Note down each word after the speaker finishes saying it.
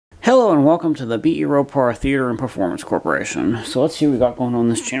Hello and welcome to the Ropar Theater and Performance Corporation. So let's see what we got going on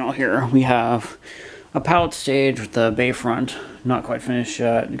this channel here. We have a pallet stage with the bay front, not quite finished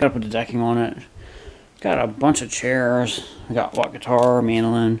yet. We gotta put the decking on it. Got a bunch of chairs. We got what, guitar,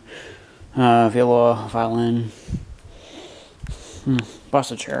 mandolin, viola, violin.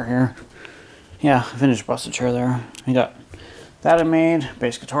 Busted chair here. Yeah, finished busted chair there. We got that I made,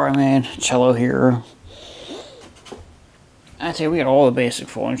 bass guitar I made, cello here. I'd say we got all the basic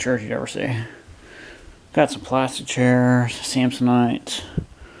folding chairs you'd ever see. Got some plastic chairs, Samsonite,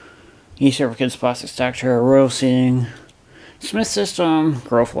 Easter for Kids plastic stack chair, royal seating, Smith System,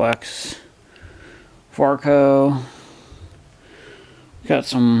 Growflex, Varco. Got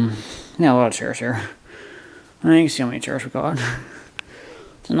some, yeah, a lot of chairs here. I mean, you can see how many chairs we got.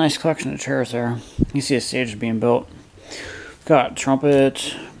 It's a nice collection of chairs there. You can see the stage is being built. Got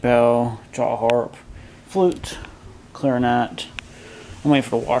trumpet, bell, jaw harp, flute, clarinet. I'm waiting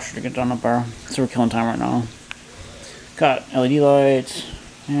for the washer to get done up there, so we're killing time right now. Got LED lights.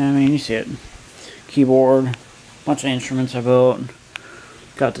 Yeah, I mean, you see it. Keyboard, bunch of instruments I built.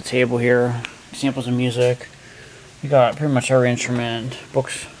 Got the table here, samples of music. We got pretty much every instrument,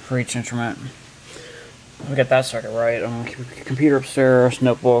 books for each instrument. We got that circuit right. Computer upstairs,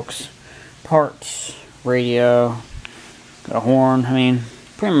 notebooks, parts, radio. Got a horn. I mean,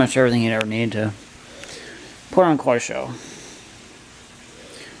 pretty much everything you'd ever need to put on quite a show.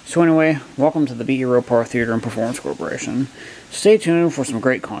 So anyway, welcome to the Ropar Theater and Performance Corporation. Stay tuned for some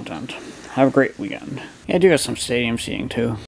great content. Have a great weekend. Yeah, I do got some stadium seating too.